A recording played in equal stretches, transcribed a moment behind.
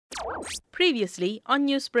Previously on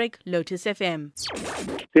Newsbreak, Lotus FM.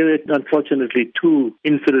 There were unfortunately two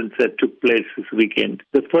incidents that took place this weekend.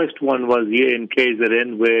 The first one was here in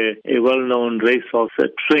KZN, where a well-known racehorse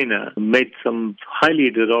trainer made some highly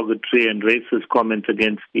derogatory and racist comments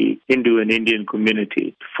against the Hindu and Indian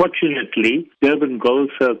community. Fortunately, the Urban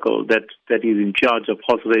Gold Circle that is in charge of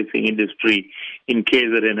horse racing industry in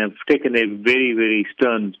KZN have taken a very, very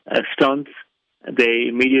stern stance. They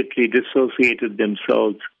immediately dissociated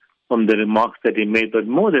themselves from the remarks that he made, but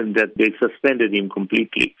more than that, they suspended him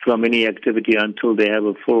completely from any activity until they have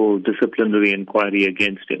a full disciplinary inquiry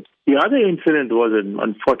against him. The other incident was an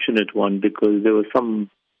unfortunate one because there was some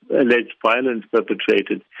alleged violence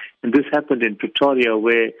perpetrated, and this happened in Pretoria,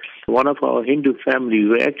 where one of our Hindu families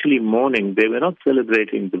were actually mourning. They were not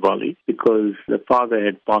celebrating Diwali because the father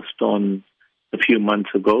had passed on a few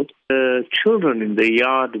months ago. The children in the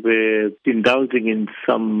yard were indulging in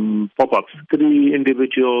some pop-ups. 3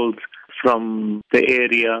 individuals from the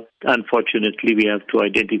area, unfortunately we have to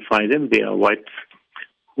identify them, they are whites,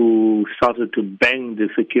 who started to bang the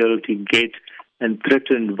security gate and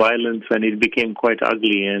threatened violence, and it became quite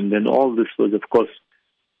ugly. And then all this was, of course,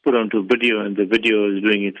 put onto video, and the video is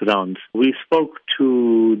doing its rounds. We spoke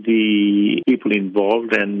to the people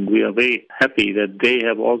involved, and we are very happy that they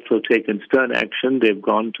have also taken stern action. They've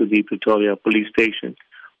gone to the Pretoria police station,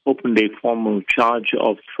 opened a formal charge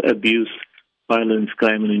of abuse, violence,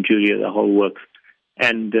 crime and injury, the whole works.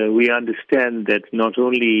 And we understand that not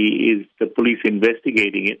only is the police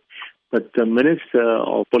investigating it, but the Minister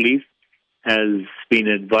of Police has been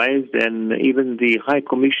advised, and even the High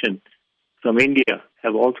Commission from India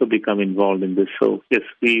have also become involved in this. So, yes,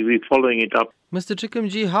 we're following it up. Mr.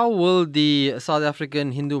 Trikamji, how will the South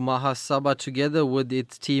African Hindu Maha Sabha, together with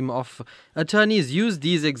its team of attorneys, use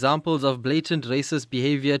these examples of blatant racist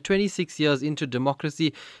behavior 26 years into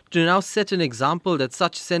democracy to now set an example that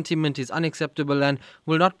such sentiment is unacceptable and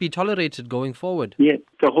will not be tolerated going forward? Yeah,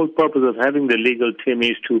 the whole purpose of having the legal team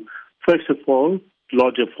is to, first of all,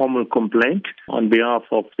 lodge a formal complaint on behalf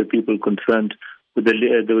of the people concerned with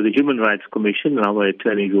the Human Rights Commission, and our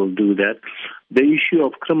attorneys will do that. The issue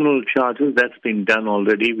of criminal charges, that's been done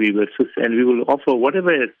already. We will offer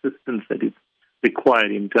whatever assistance that is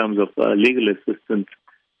required in terms of legal assistance,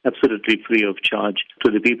 absolutely free of charge,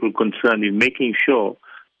 to the people concerned in making sure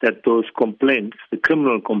that those complaints, the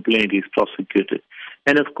criminal complaint, is prosecuted.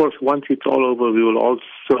 And of course, once it's all over, we will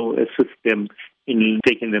also assist them in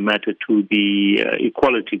taking the matter to the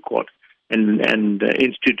Equality Court and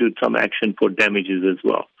institute some action for damages as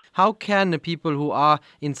well. How can people who are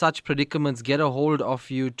in such predicaments get a hold of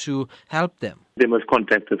you to help them? They must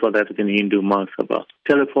contact the South African Hindu Maha Sabha.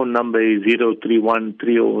 Telephone number is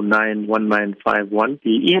 031-309-1951.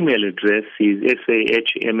 The email address is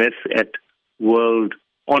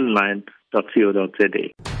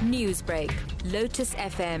sahms@worldonline.co.za. Newsbreak, Lotus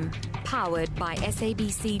FM, powered by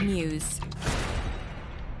SABC News.